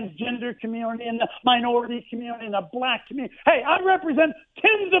transgender community, and the minority community, and the black community. Hey, I represent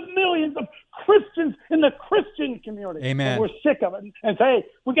tens of millions of Christians in the Christian community. Amen. And we're sick of it. And say, hey,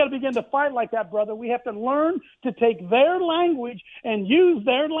 we got to begin to fight like that, brother. We have to learn to take their language and use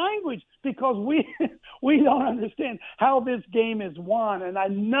their language, because we don't understand how this game is won. And I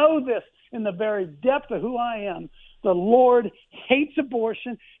know this in the very depth of who I am. The Lord hates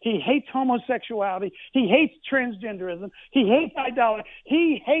abortion. He hates homosexuality. He hates transgenderism. He hates idolatry.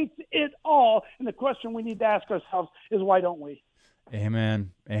 He hates it all. And the question we need to ask ourselves is, why don't we?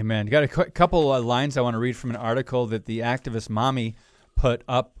 Amen. Amen. Got a couple of lines I want to read from an article that the activist mommy put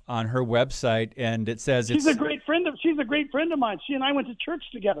up on her website, and it says she's a great friend of mine. She and I went to church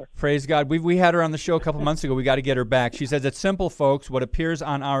together. Praise God. We had her on the show a couple months ago. We got to get her back. She says, it's simple, folks. What appears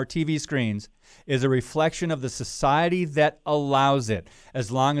on our TV screens is a reflection of the society that allows it. As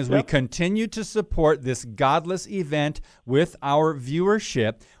long as we continue to support this godless event with our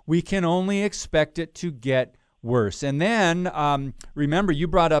viewership, we can only expect it to get worse. And then, remember, you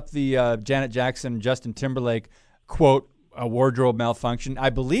brought up the Janet Jackson, Justin Timberlake quote, a wardrobe malfunction. I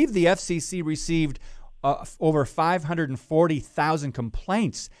believe the FCC received over 540,000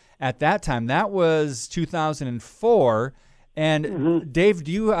 complaints at that time. That was 2004. And Dave,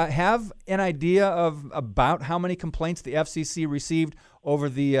 do you have an idea of about how many complaints the FCC received over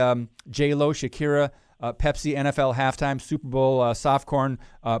the J-Lo, Shakira, Pepsi NFL halftime Super Bowl softcorn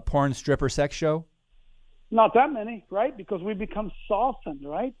porn stripper sex show? Not that many, right? Because we've become softened,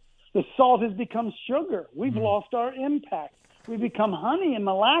 right? The salt has become sugar. We've lost our impact. We've become honey and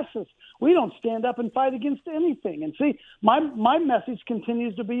molasses. We don't stand up and fight against anything. And see, my message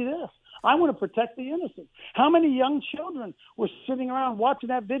continues to be this. I want to protect the innocent. How many young children were sitting around watching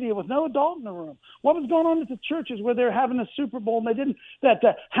that video with no adult in the room? What was going on at the churches where they're having a Super Bowl and they didn't,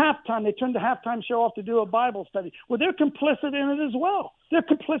 halftime, they turned the halftime show off to do a Bible study? Well, they're complicit in it as well. They're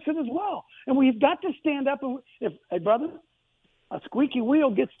complicit as well. And we've got to stand up. And hey, brother, a squeaky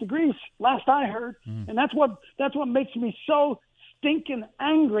wheel gets the grease, last I heard. And that's what makes me so stinking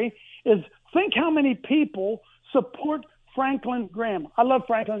angry is think how many people support Franklin Graham. I love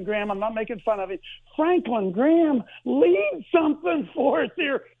Franklin Graham. I'm not making fun of him. Franklin Graham, lead something for us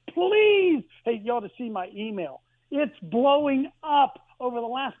here, please. Hey, you ought to see my email. It's blowing up over the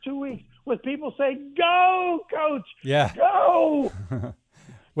last 2 weeks with people saying, go, coach, go.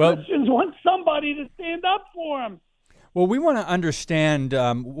 Well, Christians want somebody to stand up for them. Well, we want to understand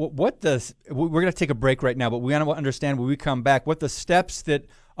we're going to take a break right now, but we want to understand when we come back what the steps that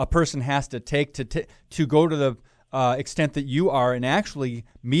a person has to take to go to the extent that you are in actually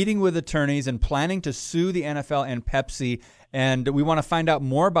meeting with attorneys and planning to sue the NFL and Pepsi. And we want to find out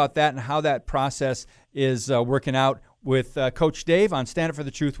more about that and how that process is working out with Coach Dave on Stand Up for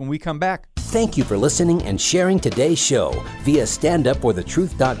the Truth when we come back. Thank you for listening and sharing today's show via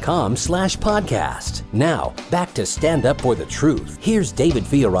standupforthetruth.com/podcast. Now, back to Stand Up for the Truth. Here's David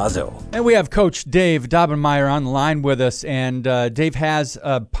Fiorazzo. And we have Coach Dave Daubenmire on the line with us. And Dave has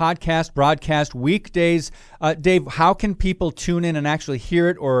a broadcast weekdays. Dave, how can people tune in and actually hear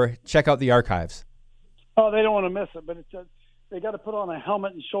it or check out the archives? Oh, they don't want to miss it, but they got to put on a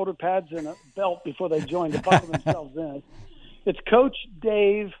helmet and shoulder pads and a belt before they join to buckle themselves in. It's Coach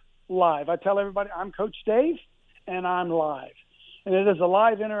Dave Live. I tell everybody I'm Coach Dave, and I'm live. And it is a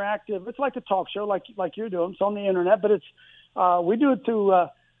live interactive. It's like a talk show, like you're doing. It's on the internet, but it's we do it through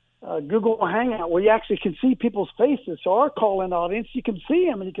Google Hangout, where you actually can see people's faces. So our call-in audience, you can see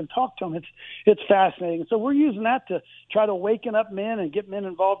them and you can talk to them. It's fascinating. So we're using that to try to waken up men and get men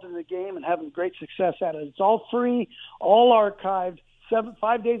involved in the game and having great success at it. It's all free, all archived,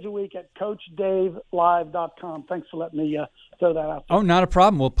 5 days a week at CoachDaveLive.com. Thanks for letting me throw that out there. Oh, not a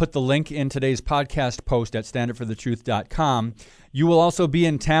problem. We'll put the link in today's podcast post at StandUpForTheTruth.com. You will also be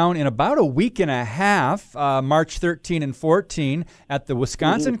in town in about a week and a half, March 13 and 14, at the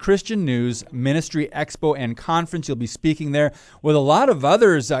Wisconsin Christian News Ministry Expo and Conference. You'll be speaking there with a lot of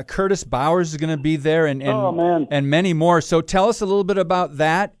others. Curtis Bowers is going to be there and many more. So tell us a little bit about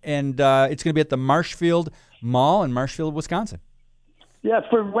that. And it's going to be at the Marshfield Mall in Marshfield, Wisconsin. Yeah, it's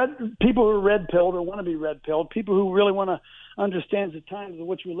for people who are red-pilled or want to be red-pilled, people who really want to understand the times in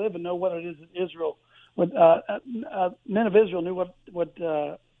which we live and know what it is in Israel. Men of Israel knew what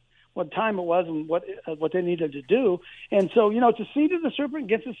what time it was and what they needed to do. And so, it's the seed of the serpent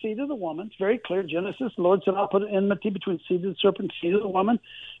against the seed of the woman. It's very clear. Genesis, the Lord said, I'll put an enmity between the seed of the serpent and the seed of the woman.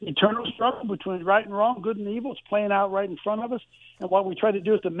 Eternal struggle between right and wrong, good and evil. It's playing out right in front of us. And what we try to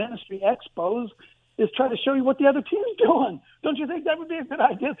do at the Ministry Expos is try to show you what the other team's doing. Don't you think that would be a good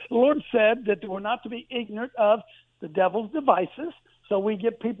idea? The Lord said that we're not to be ignorant of the devil's devices. So we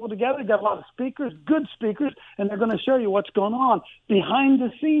get people together, got a lot of speakers, good speakers, and they're going to show you what's going on behind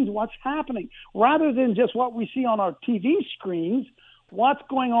the scenes, what's happening, rather than just what we see on our TV screens, what's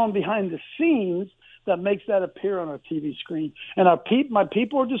going on behind the scenes that makes that appear on our TV screen. And my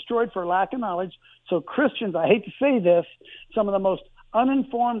people are destroyed for lack of knowledge. So Christians, I hate to say this, some of the most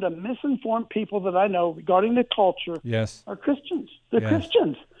uninformed and misinformed people that I know regarding the culture are Christians. They're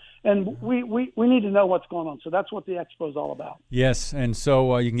Christians. And we need to know what's going on. So that's what the expo is all about. Yes, and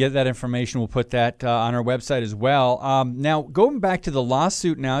so you can get that information. We'll put that on our website as well. Now, going back to the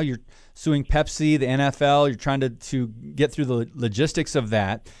lawsuit now, you're suing Pepsi, the NFL. You're trying to get through the logistics of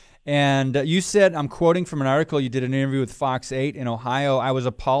that. And you said, I'm quoting from an article, you did an interview with Fox 8 in Ohio, I was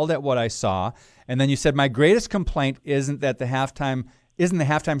appalled at what I saw. And then you said, my greatest complaint isn't the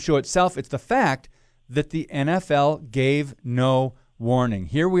halftime show itself. It's the fact that the NFL gave no warning.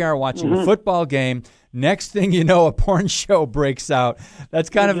 Here we are watching a football game. Next thing you know, a porn show breaks out.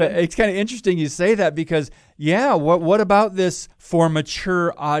 That's it's kind of interesting you say that because, what about this for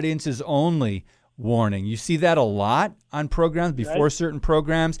mature audiences only warning? You see that a lot on programs before certain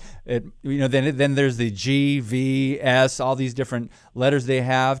programs. Then there's the G, V, S, all these different letters they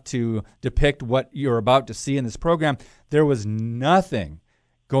have to depict what you're about to see in this program. There was nothing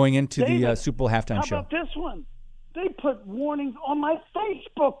going into the Super Bowl halftime show. How about this one? They put warnings on my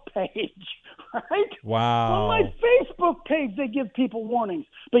Facebook page, right? Wow. On my Facebook page, they give people warnings.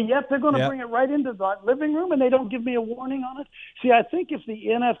 But yet they're going to bring it right into the living room, and they don't give me a warning on it. See, I think if the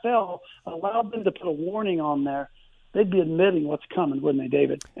NFL allowed them to put a warning on there, they'd be admitting what's coming, wouldn't they,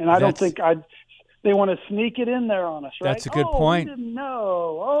 David? And I don't think they want to sneak it in there on us, right? That's a good point. We didn't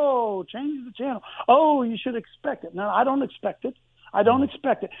know. Oh, change the channel. Oh, you should expect it. No, I don't expect it. I don't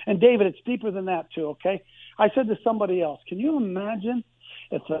expect it. And, David, it's deeper than that, too, okay? I said to somebody else, can you imagine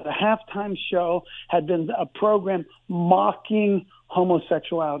if the halftime show had been a program mocking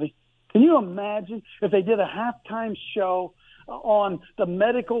homosexuality? Can you imagine if they did a halftime show on the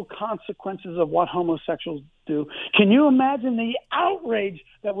medical consequences of what homosexuals do? Can you imagine the outrage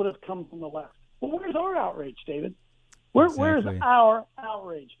that would have come from the left? Well, where's our outrage, David? Where's our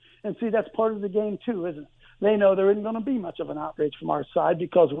outrage? And see, that's part of the game, too, isn't it? They know there isn't going to be much of an outrage from our side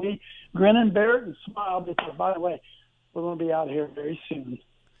because we grin and bear it and smile because, by the way, we're going to be out here very soon.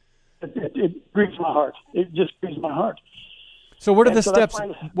 It grieves my heart. It just grieves my heart. So what are the steps?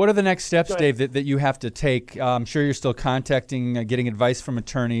 What are the next steps, Dave, that you have to take? I'm sure you're still contacting, getting advice from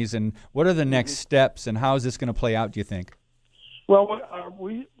attorneys. And what are the next steps, and how is this going to play out, do you think? Well,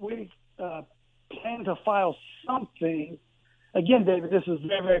 we plan to file something. Again, David, this is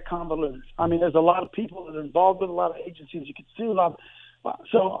very, very convoluted. I mean, there's a lot of people that are involved with a lot of agencies. You can see a lot.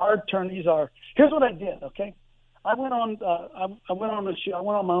 So our attorneys are. Here's what I did. Okay, I went on the show. I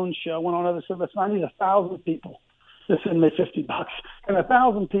went on my own show. I went on other service. I need 1,000 people to send me $50, and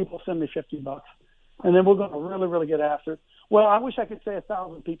 1,000 people send me $50, and then we're going to really, really get after it. Well, I wish I could say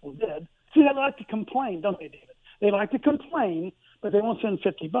 1,000 people did. See, they like to complain, don't they, David? They like to complain, but they won't send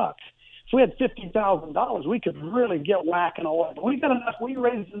 $50. If we had $50,000, we could really get whacking away. But we got enough. We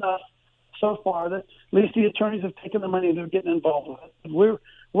raised enough so far that at least the attorneys have taken the money and they're getting involved with it.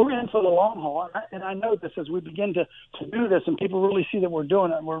 We're in for the long haul, and I know this as we begin to do this, and people really see that we're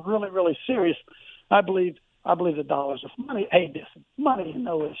doing it. And we're really, really serious. I believe the dollars of money. Hey, listen, money is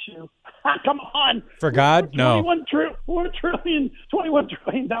no issue. Come on, for God, no. $21 trillion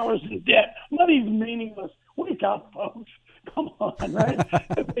in debt. Money's meaningless. Wake up, folks. Come on, right?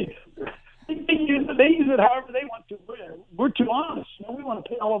 They use it however they want to. We're too honest. We want to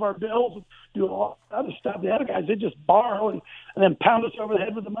pay all of our bills and do all that other stuff. The other guys, they just borrow and then pound us over the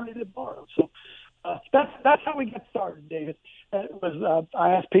head with the money they borrow. So that's how we got started, David. It was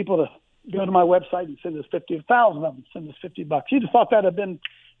I asked people to go to my website and send us 50,000 of them. Send us $50. You'd have thought that had been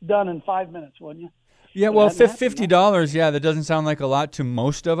done in 5 minutes, wouldn't you? Yeah, well, $50. Yeah, that doesn't sound like a lot to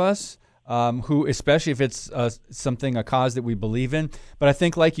most of us. Who, especially if it's a cause that we believe in. But I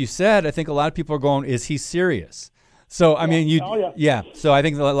think, like you said, I think a lot of people are going, is he serious? So, I mean, So I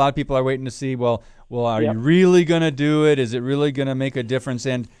think a lot of people are waiting to see, well, are you really going to do it? Is it really going to make a difference?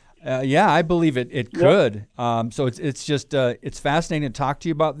 And I believe it could. So it's just it's fascinating to talk to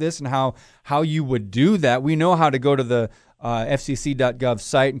you about this and how you would do that. We know how to go to the FCC.gov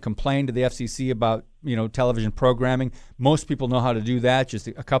site and complain to the FCC about television programming. Most people know how to do that, just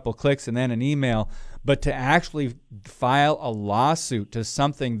a couple clicks and then an email. But to actually file a lawsuit to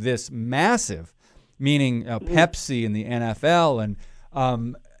something this massive, meaning Pepsi and the NFL,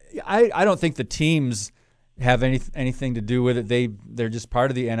 and I don't think the teams have anything to do with it. They're just part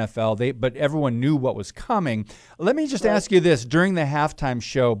of the NFL. But everyone knew what was coming. Let me just ask you this: during the halftime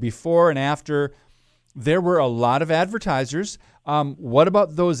show, before and after, there were a lot of advertisers. What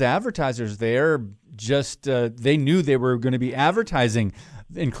about those advertisers? They're just they knew they were going to be advertising,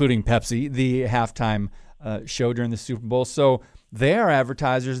 including Pepsi, the halftime show during the Super Bowl. So they are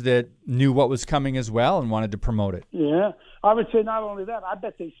advertisers that knew what was coming as well and wanted to promote it. Yeah, I would say not only that. I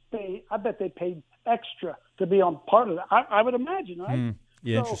bet they paid extra to be on part of that. I would imagine, right?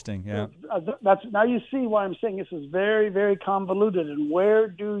 Yeah, so, interesting. Yeah, that's now you see why I'm saying this is very, very convoluted. And where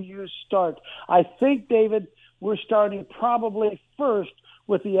do you start? I think, David, we're starting probably first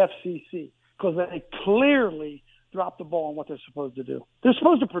with the FCC because they clearly dropped the ball on what they're supposed to do. They're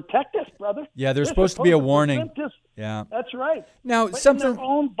supposed to protect us, brother. Yeah, they're supposed to be a warning. Yeah, that's right. Now, but something in their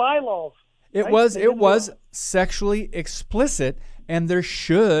own bylaws. It was sexually explicit, and there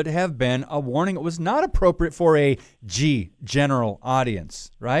should have been a warning. It was not appropriate for a general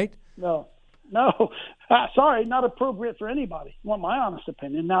audience, right? No. Sorry, not appropriate for anybody. You want my honest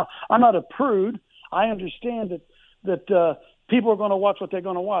opinion? Now, I'm not a prude. I understand that people are going to watch what they're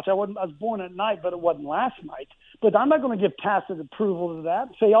going to watch. I was born at night, but it wasn't last night. But I'm not going to give tacit approval to that.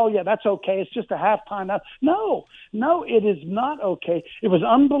 Say, oh, yeah, that's okay. It's just a halftime. No, it is not okay. It was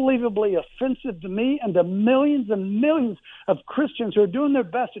unbelievably offensive to me and to millions and millions of Christians who are doing their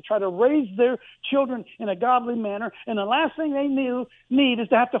best to try to raise their children in a godly manner. And the last thing they need is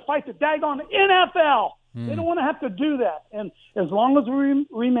to have to fight the daggone NFL. They don't want to have to do that. And as long as we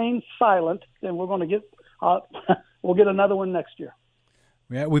remain silent, then we're going to get we'll get another one next year.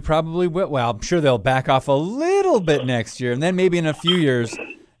 Yeah, we probably will. Well, I'm sure they'll back off a little bit next year, and then maybe in a few years,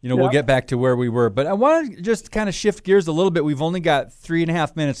 we'll get back to where we were. But I want to just kind of shift gears a little bit. We've only got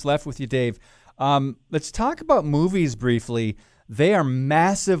 3.5 minutes left with you, Dave. Let's talk about movies briefly. They are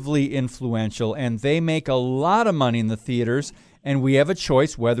massively influential, and they make a lot of money in the theaters, and we have a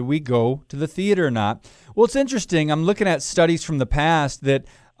choice whether we go to the theater or not. Well, it's interesting. I'm looking at studies from the past that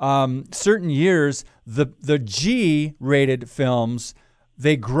certain years, the G-rated films,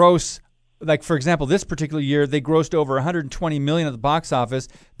 they gross, like for example, this particular year, they grossed over $120 million at the box office.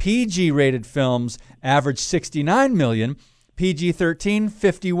 PG-rated films averaged $69 million, PG-13,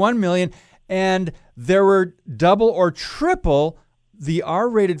 $51 million, and there were double or triple the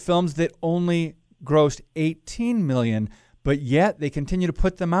R-rated films that only grossed $18 million, but yet they continue to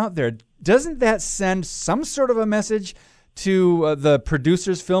put them out there. Doesn't that send some sort of a message to the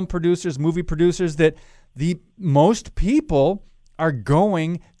producers, film producers, movie producers, that the most people are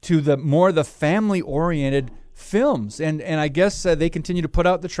going to the family-oriented films, and I guess they continue to put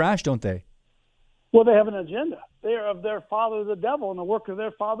out the trash, don't they? Well, they have an agenda. They are of their father, the devil, and the work of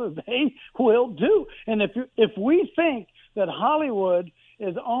their father they will do. And if we think that Hollywood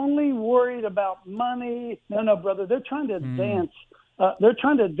is only worried about money, no, brother, they're trying to advance. They're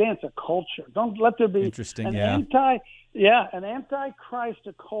trying to advance a culture. Don't let there be an anti-Christ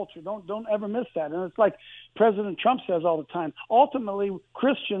culture. Don't ever miss that. And it's like President Trump says all the time. Ultimately,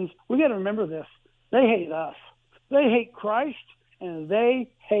 Christians, we got to remember this. They hate us. They hate Christ, and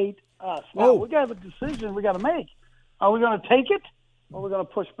they hate us. Now, we got to have a decision we got to make. Are we going to take it, or are we going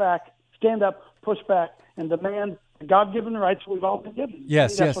to push back, stand up, push back, and demand God-given rights we've all been given?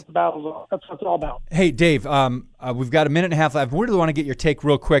 Yes. That's what the battle's all. That's what it's all about. Hey, Dave, we've got a minute and a half left. I really want to get your take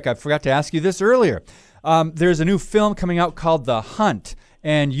real quick. I forgot to ask you this earlier. There's a new film coming out called The Hunt,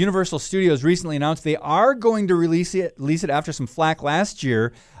 and Universal Studios recently announced they are going to release it after some flack last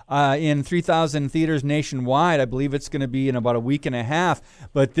year in 3,000 theaters nationwide. I believe it's going to be in about a week and a half.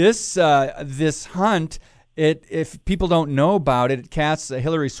 But this Hunt, if people don't know about it, it casts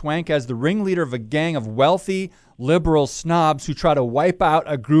Hilary Swank as the ringleader of a gang of wealthy liberal snobs who try to wipe out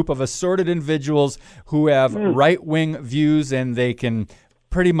a group of assorted individuals who have right-wing views, and they can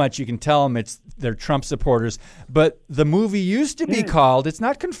pretty much, you can tell them they're Trump supporters. But the movie used to be called, it's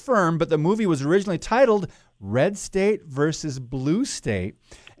not confirmed, but the movie was originally titled Red State versus Blue State.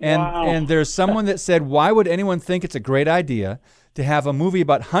 And there's someone that said, why would anyone think it's a great idea to have a movie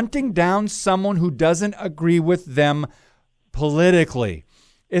about hunting down someone who doesn't agree with them politically?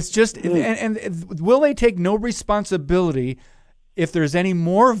 It's just, and will they take no responsibility if there's any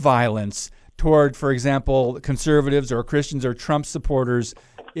more violence toward, for example, conservatives or Christians or Trump supporters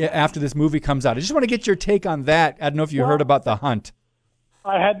after this movie comes out? I just want to get your take on that. I don't know if you heard about The Hunt.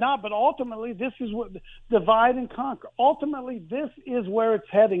 I had not, but ultimately this is what divide and conquer. Ultimately, this is where it's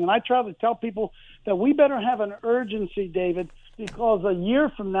heading. And I try to tell people that we better have an urgency, David, because a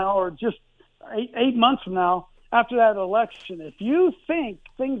year from now or just 8 months from now, after that election, if you think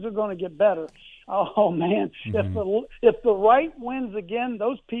things are going to get better, oh man, if the right wins again,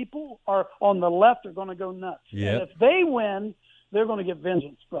 those people are on the left are going to go nuts. Yep. And if they win, they're going to get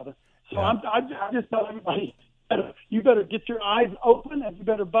vengeance, brother. So I just tell everybody, you better get your eyes open, and you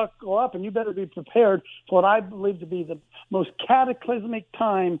better buckle up, and you better be prepared for what I believe to be the most cataclysmic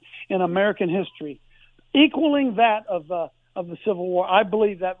time in American history, equaling that of the Civil War. I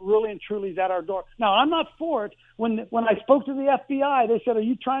believe that really and truly is at our door. Now, I'm not for it. When I spoke to the FBI, they said, "Are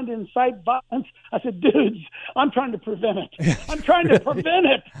you trying to incite violence?" I said, "Dudes, I'm trying to prevent it. I'm trying to prevent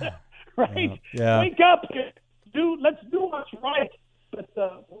it." Right? Yeah. Wake up, let's do what's right. But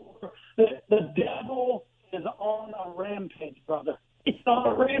the devil is on a rampage, brother. He's on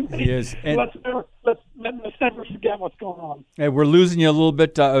a rampage. He is. And let's never forget what's going on. Hey, we're losing you a little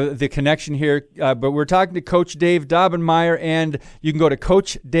bit, the connection here, but we're talking to Coach Dave Daubenmire, and you can go to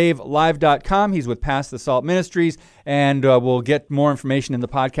CoachDaveLive.com. He's with Pass the Salt Ministries, and we'll get more information in the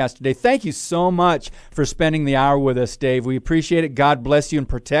podcast today. Thank you so much for spending the hour with us, Dave. We appreciate it. God bless you and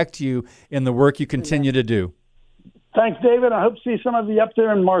protect you in the work you continue to do. Thanks, David. I hope to see some of you up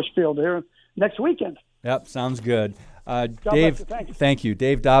there in Marshfield here next weekend. Yep, sounds good. Dave, thank you,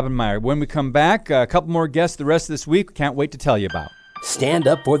 Dave Daubenmire. When we come back, a couple more guests the rest of this week. Can't wait to tell you about. Stand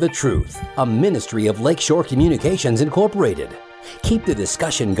Up for the Truth, a ministry of Lakeshore Communications Incorporated. Keep the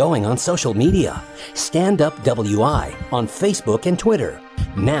discussion going on social media. Stand Up WI on Facebook and Twitter.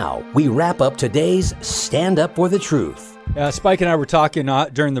 Now, we wrap up today's Stand Up for the Truth. Spike and I were talking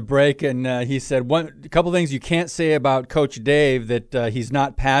during the break, and he said a couple things you can't say about Coach Dave, that he's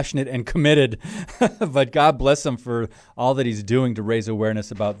not passionate and committed, but God bless him for all that he's doing to raise awareness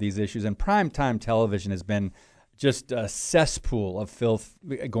about these issues. And primetime television has been just a cesspool of filth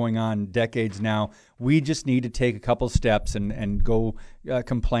going on decades now. We just need to take a couple steps and go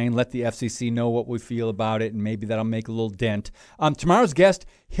complain, let the FCC know what we feel about it, and maybe that'll make a little dent. Tomorrow's guest,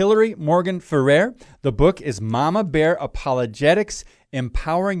 Hillary Morgan Ferrer. The book is Mama Bear Apologetics,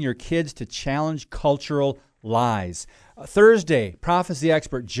 Empowering Your Kids to Challenge Cultural Lies. Thursday, prophecy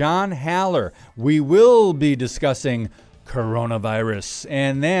expert John Haller. We will be discussing coronavirus.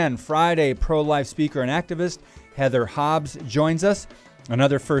 And then Friday, pro-life speaker and activist Heather Hobbs joins us,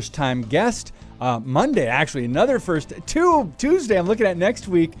 another first-time guest. Monday, actually, another Tuesday, I'm looking at next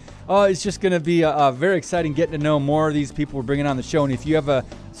week. It's just going to be a very exciting getting to know more of these people we're bringing on the show. And if you have a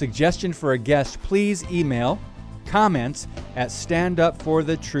suggestion for a guest, please email comments at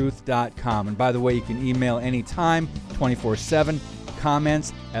standupforthetruth.com. And by the way, you can email anytime, 24/7,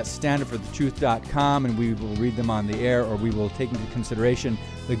 comments at standupforthetruth.com, and we will read them on the air, or we will take into consideration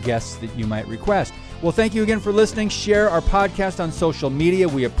the guests that you might request. Well, thank you again for listening. Share our podcast on social media.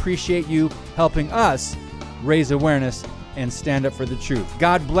 We appreciate you helping us raise awareness and stand up for the truth.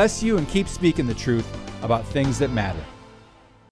 God bless you, and keep speaking the truth about things that matter.